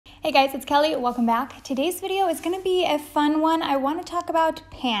Hey guys, it's Kelly. Welcome back. Today's video is going to be a fun one. I want to talk about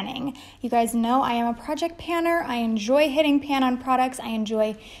panning. You guys know I am a project panner. I enjoy hitting pan on products. I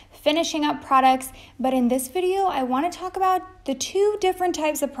enjoy finishing up products. But in this video, I want to talk about the two different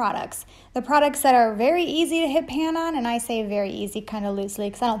types of products. The products that are very easy to hit pan on, and I say very easy kind of loosely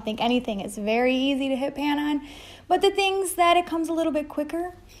because I don't think anything is very easy to hit pan on, but the things that it comes a little bit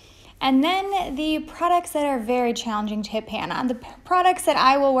quicker. And then the products that are very challenging to hit pan on, the products that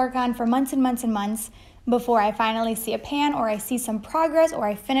I will work on for months and months and months before I finally see a pan or I see some progress or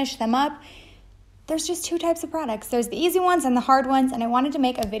I finish them up. There's just two types of products. There's the easy ones and the hard ones, and I wanted to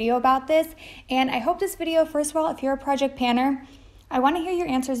make a video about this. And I hope this video, first of all, if you're a project panner, I want to hear your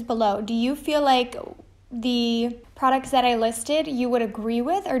answers below. Do you feel like the products that I listed you would agree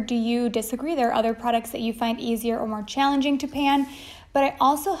with, or do you disagree? There are other products that you find easier or more challenging to pan. But I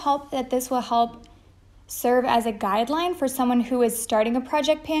also hope that this will help serve as a guideline for someone who is starting a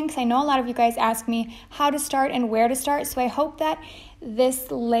project pan, because I know a lot of you guys ask me how to start and where to start. So I hope that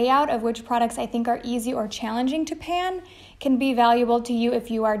this layout of which products I think are easy or challenging to pan can be valuable to you if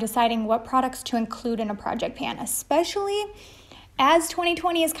you are deciding what products to include in a project pan, especially as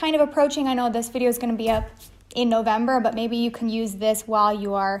 2020 is kind of approaching. I know this video is going to be up in November, but maybe you can use this while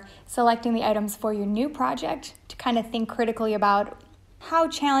you are selecting the items for your new project to kind of think critically about how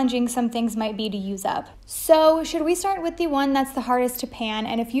challenging some things might be to use up. So should we start with the one that's the hardest to pan?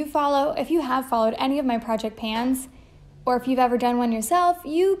 And if you have followed any of my project pans, or if you've ever done one yourself,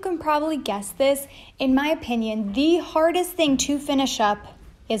 you can probably guess this. In my opinion, the hardest thing to finish up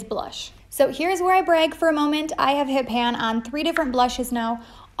is blush. So here's where I brag for a moment. I have hit pan on 3 different blushes now,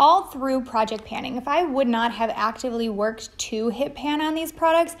 all through project panning. If I would not have actively worked to hit pan on these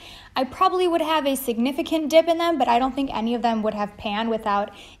products, I probably would have a significant dip in them, but I don't think any of them would have panned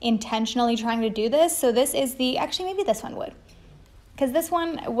without intentionally trying to do this. So this is actually maybe this one would, because this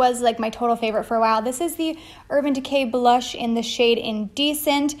one was like my total favorite for a while. This is the Urban Decay blush in the shade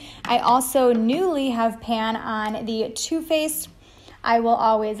Indecent. I also newly have pan on the Too Faced I Will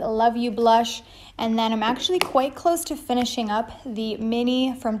Always Love You blush. And then I'm actually quite close to finishing up the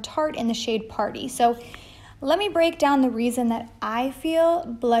mini from Tarte in the shade Party. So let me break down the reason that I feel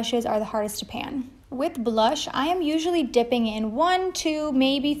blushes are the hardest to pan. With blush, I am usually dipping in 1, 2,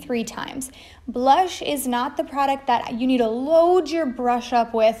 maybe 3 times. Blush is not the product that you need to load your brush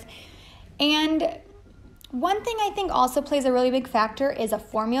up with. And one thing I think also plays a really big factor is a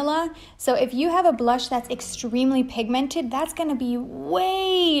formula. So if you have a blush that's extremely pigmented, that's going to be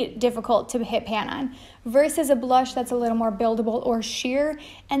way difficult to hit pan on versus a blush that's a little more buildable or sheer.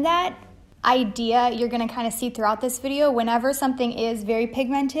 And that idea you're going to kind of see throughout this video. Whenever something is very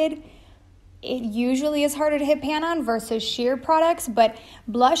pigmented, it usually is harder to hit pan on versus sheer products. But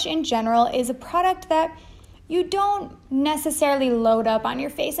blush in general is a product that you don't necessarily load up on your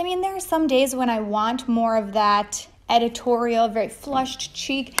face. I mean, there are some days when I want more of that editorial, very flushed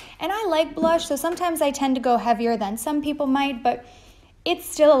cheek, and I like blush, so sometimes I tend to go heavier than some people might, but it's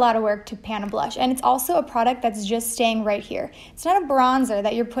still a lot of work to pan a blush. And it's also a product that's just staying right here. It's not a bronzer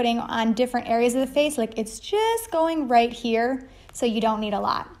that you're putting on different areas of the face, like it's just going right here, so you don't need a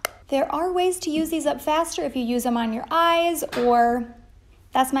lot. There are ways to use these up faster if you use them on your eyes, or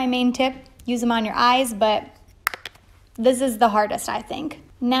that's my main tip, use them on your eyes, but this is the hardest, I think.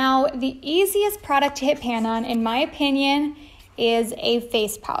 Now, the easiest product to hit pan on, in my opinion, is a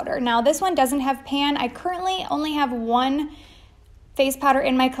face powder. Now, this one doesn't have pan. I currently only have one face powder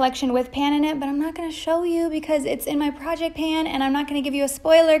in my collection with pan in it, but I'm not going to show you because it's in my project pan, and I'm not going to give you a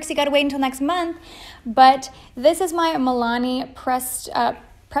spoiler because you got to wait until next month. But this is my Milani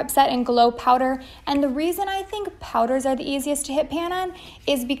Prep Set and Glow powder, and the reason I think powders are the easiest to hit pan on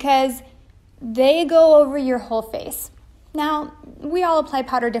is because they go over your whole face. Now, we all apply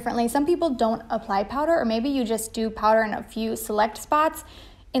powder differently. Some people don't apply powder, or maybe you just do powder in a few select spots.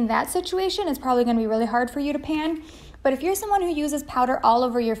 In that situation, it's probably going to be really hard for you to pan. But if you're someone who uses powder all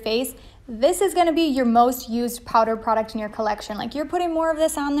over your face, this is going to be your most used powder product in your collection. Like, you're putting more of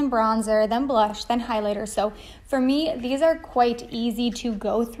this on than bronzer, than blush, than highlighter. So for me, these are quite easy to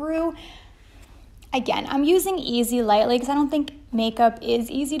go through. Again, I'm using easy lightly because I don't think makeup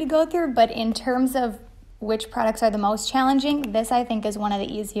is easy to go through, but in terms of which products are the most challenging, this I think is one of the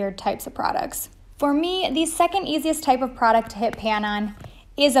easier types of products. For me, the second easiest type of product to hit pan on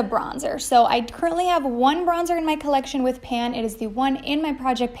is a bronzer. So I currently have one bronzer in my collection with pan. It is the one in my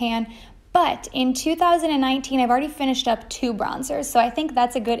project pan, but in 2019, I've already finished up 2 bronzers. So I think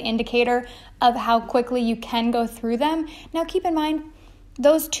that's a good indicator of how quickly you can go through them. Now keep in mind,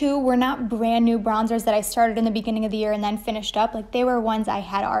 those 2 were not brand new bronzers that I started in the beginning of the year and then finished up. Like, they were ones I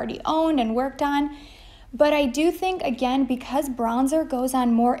had already owned and worked on. But I do think, again, because bronzer goes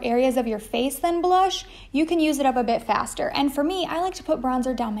on more areas of your face than blush, you can use it up a bit faster. And for me, I like to put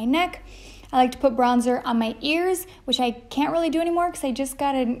bronzer down my neck. I like to put bronzer on my ears, which I can't really do anymore because I just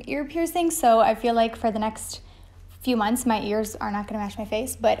got an ear piercing. So I feel like for the next few months, my ears are not going to match my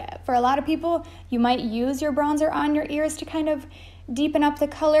face. But for a lot of people, you might use your bronzer on your ears to kind of deepen up the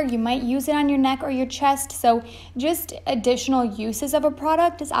color. You might use it on your neck or your chest. So just additional uses of a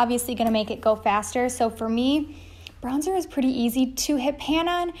product is obviously going to make it go faster. So for me, bronzer is pretty easy to hit pan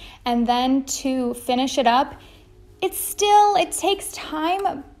on, and then to finish it up, it takes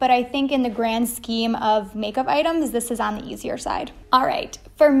time, but I think in the grand scheme of makeup items, this is on the easier side. All right,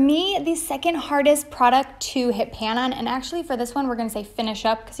 for me, the second hardest product to hit pan on, and actually for this one, we're gonna say finish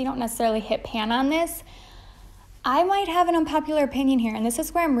up because you don't necessarily hit pan on this. I might have an unpopular opinion here, and this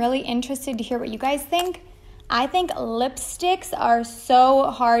is where I'm really interested to hear what you guys think. I think lipsticks are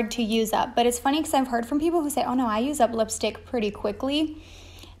so hard to use up, but it's funny because I've heard from people who say, oh no, I use up lipstick pretty quickly.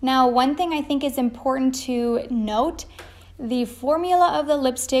 Now, one thing I think is important to note, the formula of the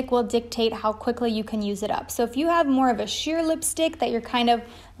lipstick will dictate how quickly you can use it up. So if you have more of a sheer lipstick that you're kind of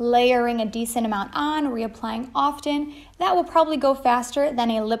layering a decent amount on, reapplying often, that will probably go faster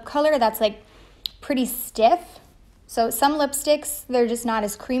than a lip color that's like pretty stiff. So some lipsticks, they're just not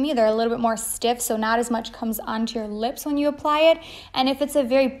as creamy. They're a little bit more stiff, so not as much comes onto your lips when you apply it. And if it's a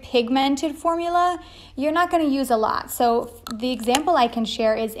very pigmented formula, you're not gonna use a lot. So the example I can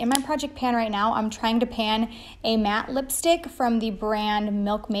share is in my project pan right now, I'm trying to pan a matte lipstick from the brand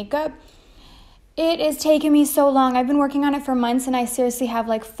Milk Makeup. It is taking me so long. I've been working on it for months and I seriously have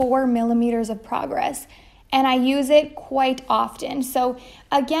like 4 millimeters of progress. And I use it quite often. So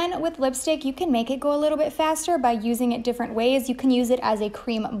again, with lipstick, you can make it go a little bit faster by using it different ways. You can use it as a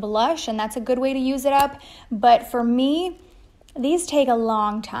cream blush, and that's a good way to use it up. But for me, these take a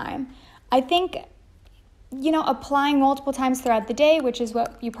long time. I think, applying multiple times throughout the day, which is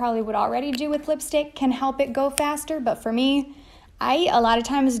what you probably would already do with lipstick, can help it go faster. But for me, I a lot of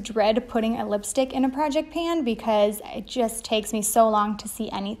times dread putting a lipstick in a project pan because it just takes me so long to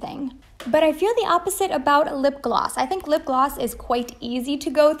see anything. But I feel the opposite about lip gloss. I think lip gloss is quite easy to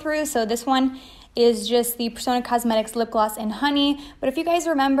go through. So this one is just the Persona Cosmetics Lip Gloss in Honey. But if you guys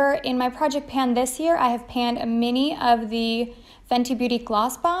remember, in my project pan this year, I have panned a mini of the Fenty Beauty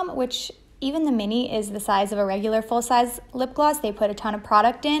Gloss Bomb, which even the mini is the size of a regular full-size lip gloss. They put a ton of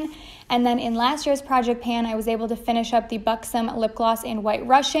product in. And then in last year's project pan, I was able to finish up the Buxom lip gloss in White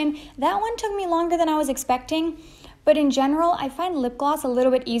Russian. That one took me longer than I was expecting. But in general, I find lip gloss a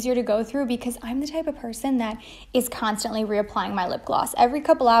little bit easier to go through because I'm the type of person that is constantly reapplying my lip gloss. Every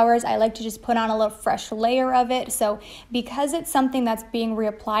couple hours, I like to just put on a little fresh layer of it. So because it's something that's being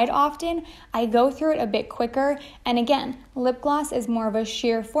reapplied often, I go through it a bit quicker. And again, lip gloss is more of a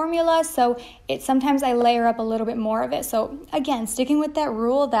sheer formula, so sometimes I layer up a little bit more of it. So again, sticking with that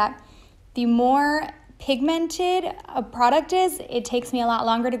rule that the more pigmented a product is, it takes me a lot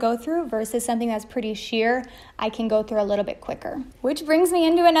longer to go through versus something that's pretty sheer, I can go through a little bit quicker. Which brings me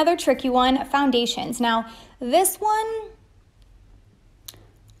into another tricky one, foundations. Now, this one,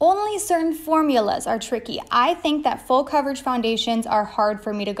 only certain formulas are tricky. I think that full coverage foundations are hard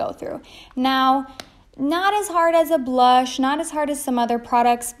for me to go through. Now, not as hard as a blush, not as hard as some other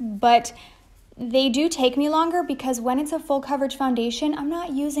products, but they do take me longer because when it's a full coverage foundation, I'm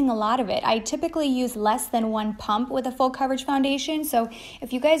not using a lot of it. I typically use less than 1 pump with a full coverage foundation. So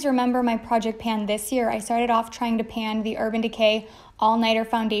if you guys remember my project pan this year, I started off trying to pan the Urban Decay All-Nighter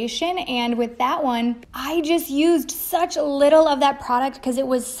Foundation. And with that one, I just used such little of that product because it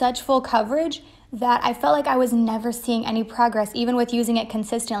was such full coverage that I felt like I was never seeing any progress, even with using it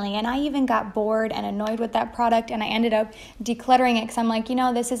consistently. And I even got bored and annoyed with that product, and I ended up decluttering it because I'm like,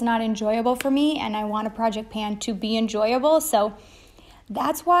 this is not enjoyable for me, and I want a project pan to be enjoyable. So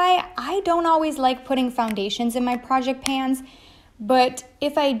that's why I don't always like putting foundations in my project pans. But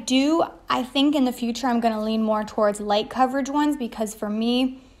if I do, I think in the future I'm going to lean more towards light coverage ones because for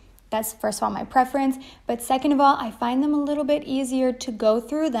me, that's first of all my preference, but second of all, I find them a little bit easier to go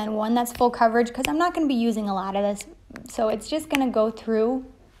through than one that's full coverage because I'm not going to be using a lot of this, so it's just going to go through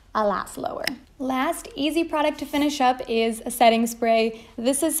a lot slower. Last easy product to finish up is a setting spray.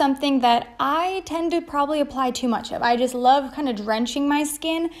 This is something that I tend to probably apply too much of. I just love kind of drenching my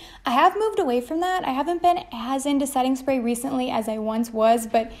skin. I have moved away from that. I haven't been as into setting spray recently as I once was,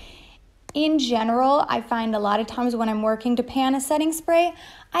 but in general, I find a lot of times when I'm working to pan a setting spray,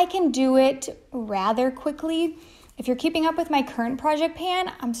 I can do it rather quickly. If you're keeping up with my current project pan,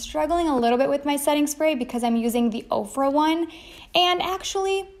 I'm struggling a little bit with my setting spray because I'm using the Ofra one. And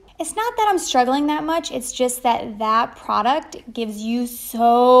actually, It's not that I'm struggling that much, it's just that that product gives you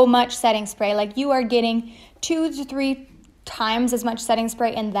so much setting spray. Like you are getting 2 to 3 times as much setting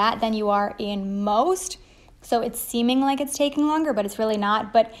spray in that than you are in most. So it's seeming like it's taking longer, but it's really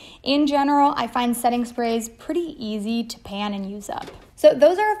not. But in general, I find setting sprays pretty easy to pan and use up. So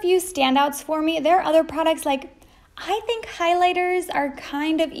those are a few standouts for me. There are other products like, I think highlighters are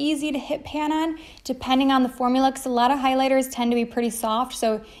kind of easy to hit pan on, depending on the formula, because a lot of highlighters tend to be pretty soft,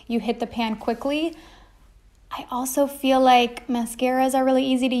 so you hit the pan quickly. I also feel like mascaras are really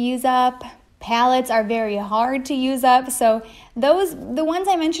easy to use up. Palettes are very hard to use up. So the ones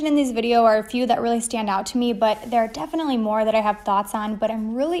I mentioned in this video are a few that really stand out to me, but there are definitely more that I have thoughts on. But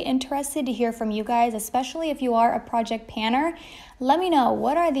I'm really interested to hear from you guys, especially if you are a project panner. Let me know,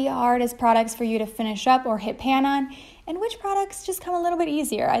 what are the hardest products for you to finish up or hit pan on, and which products just come a little bit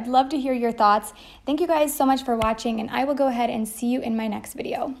easier? I'd love to hear your thoughts. Thank you guys so much for watching, and I will go ahead and see you in my next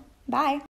video. Bye.